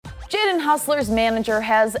Jaden Hustler's manager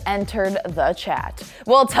has entered the chat.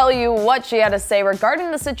 We'll tell you what she had to say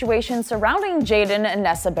regarding the situation surrounding Jaden and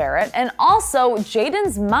Nessa Barrett, and also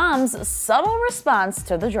Jaden's mom's subtle response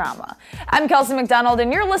to the drama. I'm Kelsey McDonald,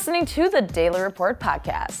 and you're listening to the Daily Report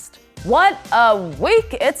podcast. What a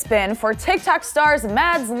week it's been for TikTok stars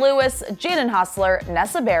Mads Lewis, Jaden Hustler,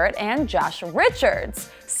 Nessa Barrett, and Josh Richards.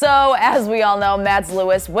 So, as we all know, Mads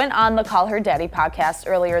Lewis went on the Call Her Daddy podcast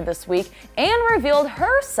earlier this week and revealed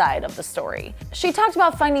her side of the story. She talked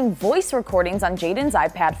about finding voice recordings on Jaden's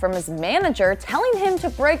iPad from his manager telling him to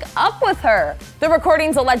break up with her. The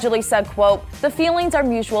recordings allegedly said, quote, "The feelings are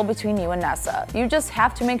mutual between you and Nessa. You just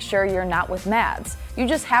have to make sure you're not with Mads. You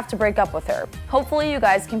just have to break up with her. Hopefully you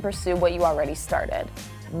guys can pursue what you already started."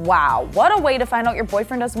 Wow, what a way to find out your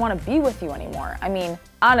boyfriend doesn't want to be with you anymore. I mean,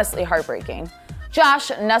 honestly heartbreaking.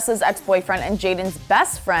 Josh, Nessa's ex-boyfriend and Jaden's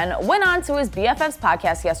best friend, went on to his BFF's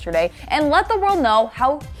podcast yesterday and let the world know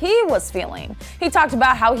how he was feeling. He talked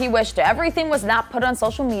about how he wished everything was not put on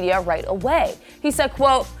social media right away. He said,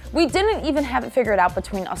 quote, "We didn't even have it figured out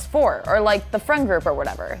between us four, or like the friend group or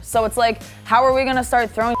whatever. So it's like, how are we gonna start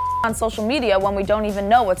throwing on social media when we don't even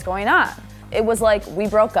know what's going on? It was like we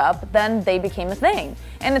broke up, then they became a thing.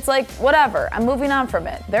 And it's like, whatever, I'm moving on from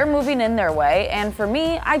it. They're moving in their way, and for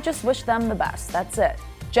me, I just wish them the best. That's it."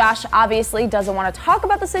 Josh obviously doesn't want to talk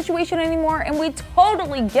about the situation anymore, and we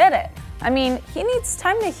totally get it. I mean, he needs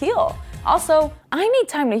time to heal. Also, I need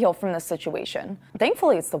time to heal from this situation.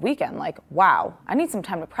 Thankfully, it's the weekend. Like, wow, I need some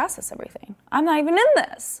time to process everything. I'm not even in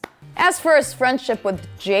this. As for his friendship with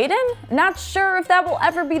Jaden, not sure if that will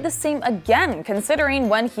ever be the same again, considering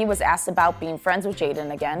when he was asked about being friends with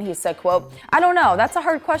Jaden again, he said, quote, "I don't know, that's a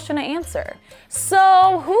hard question to answer."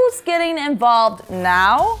 So, who's getting involved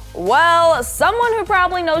now? Well, someone who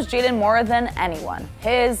probably knows Jaden more than anyone,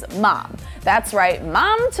 his mom. That's right,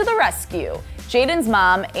 mom to the rescue. Jaden's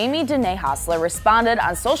mom, Amy Danae Hostler, responded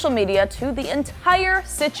on social media to the entire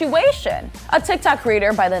situation. A TikTok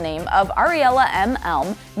creator by the name of Ariella M.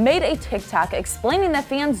 Elm made a TikTok explaining that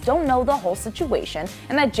fans don't know the whole situation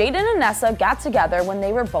and that Jaden and Nessa got together when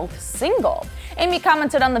they were both single. Amy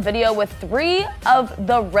commented on the video with 3 of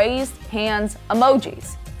the raised hands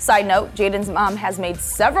emojis. Side note, Jaden's mom has made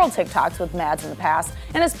several TikToks with Mads in the past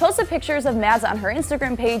and has posted pictures of Mads on her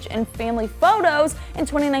Instagram page and family photos in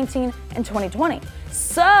 2019 and 2020.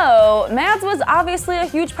 So, Mads was obviously a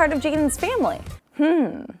huge part of Jaden's family.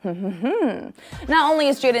 Not only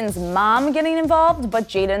is Jaden's mom getting involved, but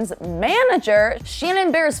Jaden's manager,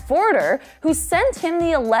 Shannon Beresforder, who sent him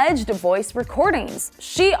the alleged voice recordings.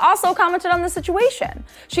 She also commented on the situation.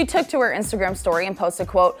 She took to her Instagram story and posted,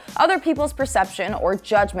 quote, "Other people's perception or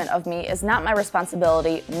judgment of me is not my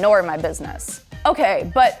responsibility nor my business."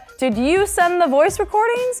 Okay, but did you send the voice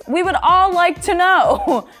recordings? We would all like to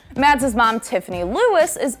know. Mads' mom, Tiffany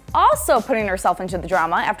Lewis, is also putting herself into the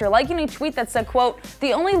drama after liking a tweet that said, quote,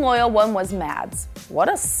 "The only loyal one was Mads."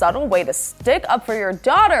 What a subtle way to stick up for your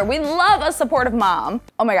daughter. We love a supportive mom.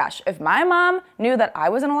 Oh my gosh, if my mom knew that I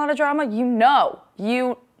was in a lot of drama, you know,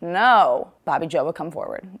 Bobby Joe would come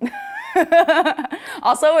forward.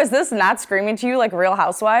 Also, is this not screaming to you like Real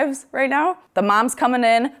Housewives right now? The mom's coming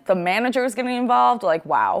in, the manager is getting involved. Like,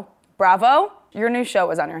 wow, bravo, your new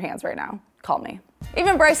show is on your hands right now. Call me.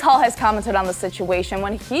 Even Bryce Hall has commented on the situation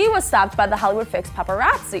when he was stopped by the Hollywood Fix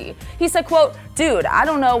paparazzi. He said, quote, "Dude, I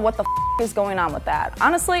don't know what the is going on with that.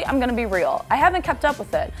 Honestly, I'm gonna be real. I haven't kept up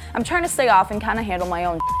with it. I'm trying to stay off and kind of handle my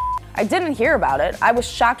own I didn't hear about it. I was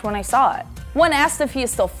shocked when I saw it." When asked if he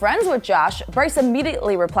is still friends with Josh, Bryce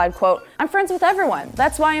immediately replied, quote, "I'm friends with everyone.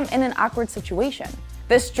 That's why I'm in an awkward situation."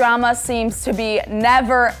 This drama seems to be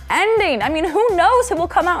never ending. I mean, who knows who will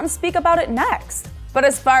come out and speak about it next? But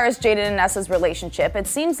as far as Jaden and Nessa's relationship, it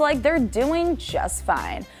seems like they're doing just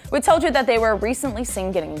fine. We told you that they were recently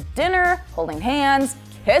seen getting dinner, holding hands,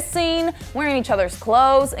 kissing, wearing each other's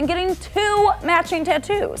clothes, and getting 2 matching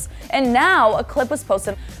tattoos. And now a clip was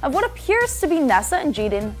posted of what appears to be Nessa and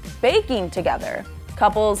Jaden baking together.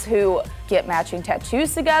 Couples who get matching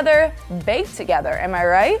tattoos together, bake together, am I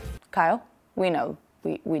right? Kyle, we know.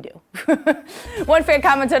 We do. One fan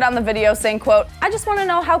commented on the video saying, quote, "I just want to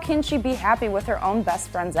know how can she be happy with her own best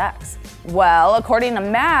friend's ex?" Well, according to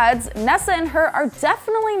Mads, Nessa and her are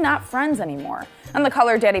definitely not friends anymore. On the Call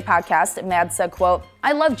Her Daddy podcast, Mads said, quote,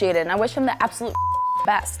 "I love Jaden. I wish him the absolute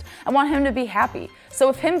best. I want him to be happy. So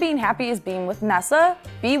if him being happy is being with Nessa,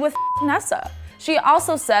 be with Nessa. She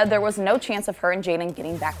also said there was no chance of her and Jaden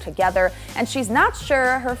getting back together, and she's not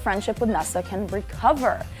sure her friendship with Nessa can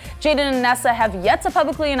recover. Jaden and Nessa have yet to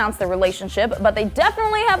publicly announce their relationship, but they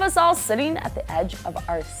definitely have us all sitting at the edge of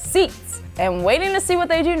our seats and waiting to see what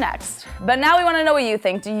they do next. But now we want to know what you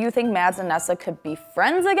think. Do you think Mads and Nessa could be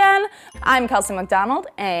friends again? I'm Kelsey McDonald,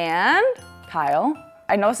 and Kyle,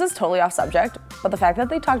 I know this is totally off subject, but the fact that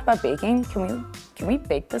they talked about baking, can we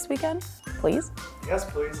bake this weekend, please? Yes,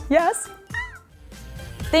 please. Yes.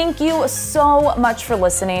 Thank you so much for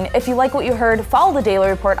listening. If you like what you heard, follow the Daily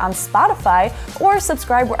Report on Spotify or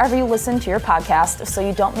subscribe wherever you listen to your podcast so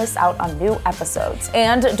you don't miss out on new episodes.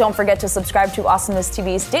 And don't forget to subscribe to Awesomeness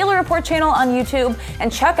TV's Daily Report channel on YouTube and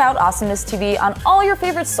check out Awesomeness TV on all your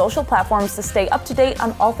favorite social platforms to stay up to date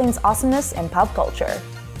on all things awesomeness and pop culture.